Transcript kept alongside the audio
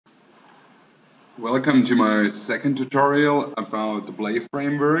Welcome to my second tutorial about the Blade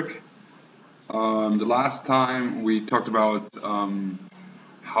framework. The last time we talked about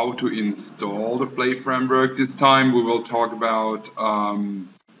how to install the Blade framework. This time we will talk about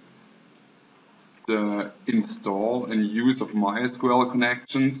the install and use of MySQL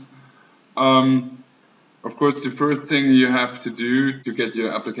connections. Of course, the first thing you have to do to get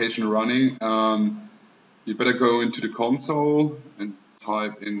your application running, you better go into the console and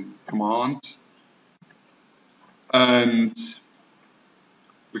type in command. And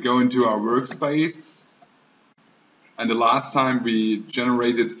we go into our workspace, and the last time we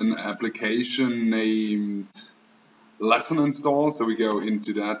generated an application named lesson install, so we go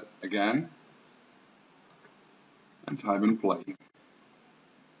into that again and type in play.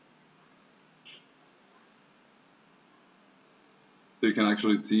 So you can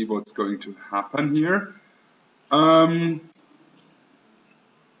actually see what's going to happen here. The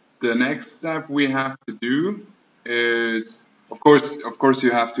next step we have to do is, of course, you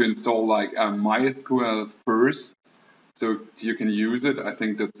have to install like MySQL first, so you can use it. I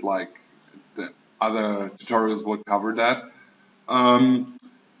think that's like the other tutorials will cover that. The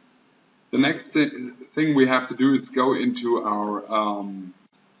next thing we have to do is go into our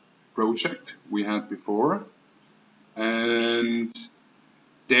project we had before, and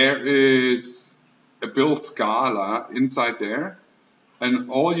there is a build Scala inside there.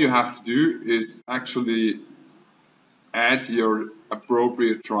 And all you have to do is actually add your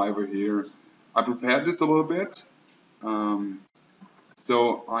appropriate driver here. I prepared this a little bit,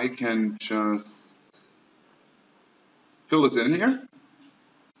 so I can just fill this in here.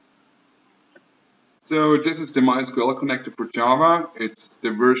 So this is the MySQL connector for Java. It's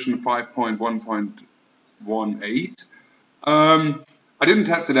the version 5.1.18. I didn't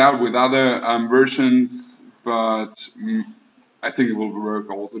test it out with other versions, but I think it will work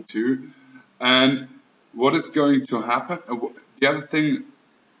also too. And what is going to happen? The other thing,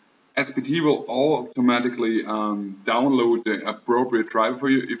 SPT will automatically download the appropriate driver for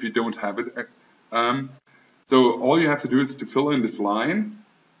you if you don't have it. So all you have to do is to fill in this line,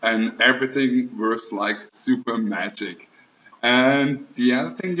 and everything works like super magic. And the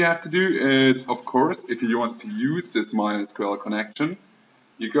other thing you have to do is, of course, if you want to use this MySQL connection,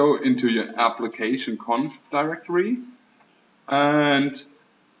 you go into your application conf directory and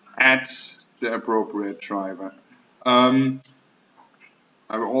add the appropriate driver. I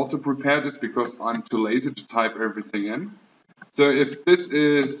will also prepare this because I'm too lazy to type everything in. So if this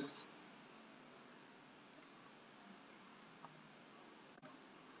is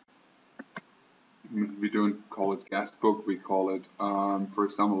we don't call it guestbook, we call it, for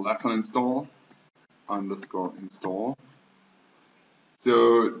example, lesson install _install.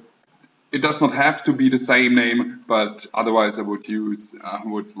 So it does not have to be the same name, but otherwise I would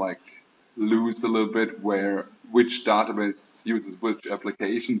lose a little bit which database uses which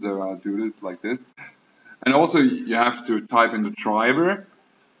application. So I'll do this like this. And also you have to type in the driver.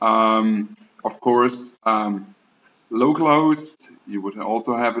 Of course, localhost, you would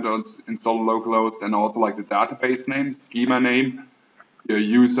also have it installed localhost, and also like the database name, schema name, your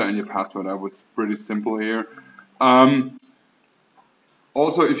user and your password. That was pretty simple here.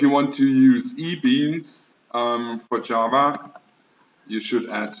 Also, if you want to use ebeans for Java, you should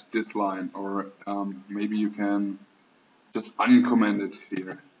add this line, or maybe you can just uncomment it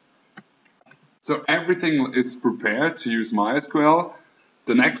here. So everything is prepared to use MySQL.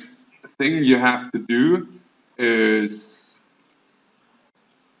 The next thing you have to do is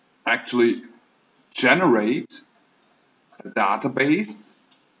actually generate a database.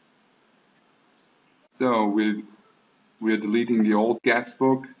 So we're deleting the old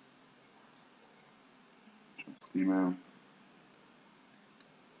guestbook. Schema.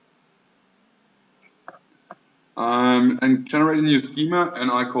 And generate a new schema,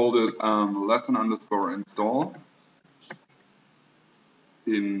 and I called it lesson _ install.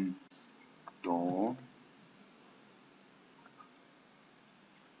 Install.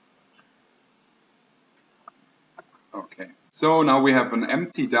 Okay, so now we have an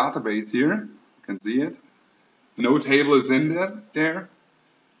empty database here. You can see it. No table is in there.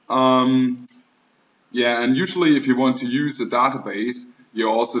 Yeah, and usually if you want to use a database, you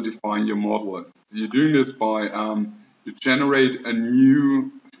also define your model. So you're doing this by you generate a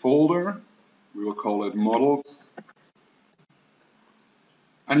new folder. We will call it models.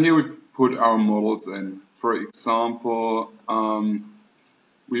 And here we put our models in. For example,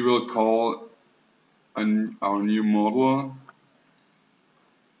 we will call our new model,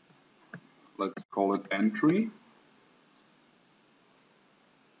 let's call it entry.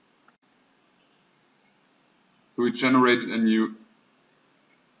 So we generated a new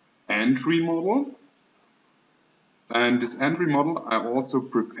entry model. And this entry model, I also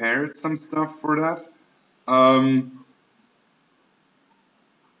prepared some stuff for that.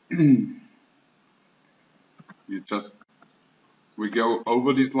 We go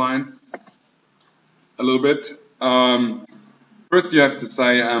over these lines a little bit. First, you have to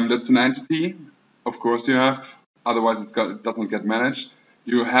say that's an entity. Of course, you have. Otherwise, it doesn't get managed.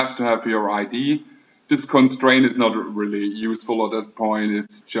 You have to have your ID. This constraint is not really useful at that point.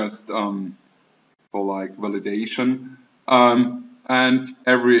 It's just for like validation. And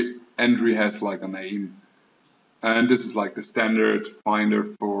every entry has like a name. And this is like the standard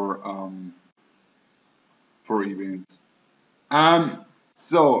finder for ebeans.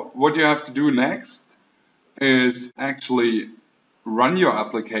 So what you have to do next is actually run your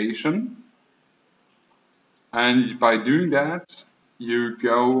application. And by doing that, you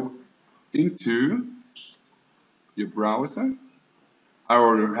go into your browser. I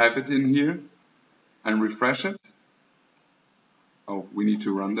already have it in here, and refresh it. Oh, we need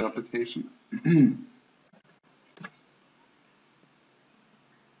to run the application.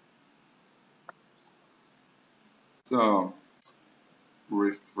 So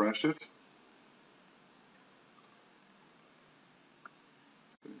refresh it.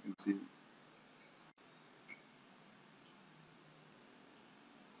 So you can see.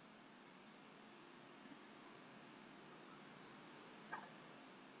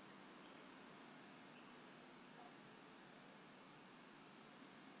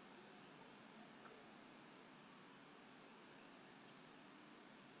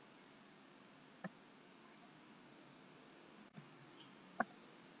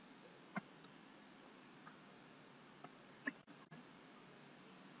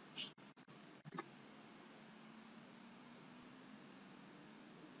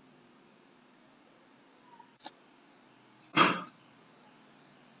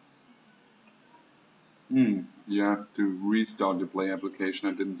 You have to restart the Play application.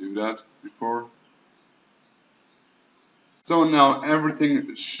 I didn't do that before. So now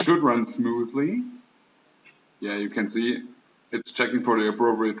everything should run smoothly. Yeah, you can see it's checking for the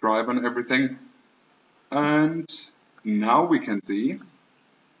appropriate driver and everything. And now we can see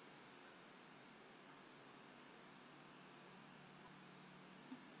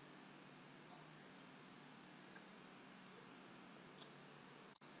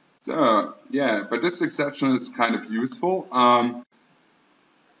so yeah, but this exception is kind of useful.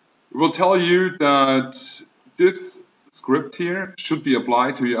 It will tell you that this script here should be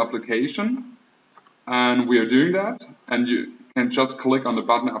applied to your application, and we are doing that. And you can just click on the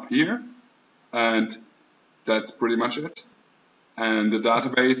button up here, and that's pretty much it. And the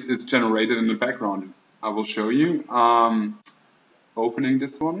database is generated in the background. I will show you. Opening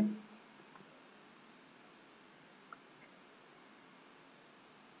this one.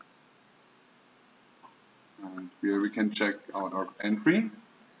 And here we can check out our entry.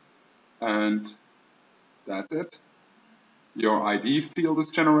 And that's it. Your ID field is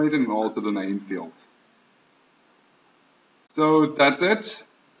generated and also the name field. So that's it.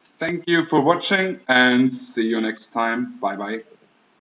 Thank you for watching and see you next time. Bye bye.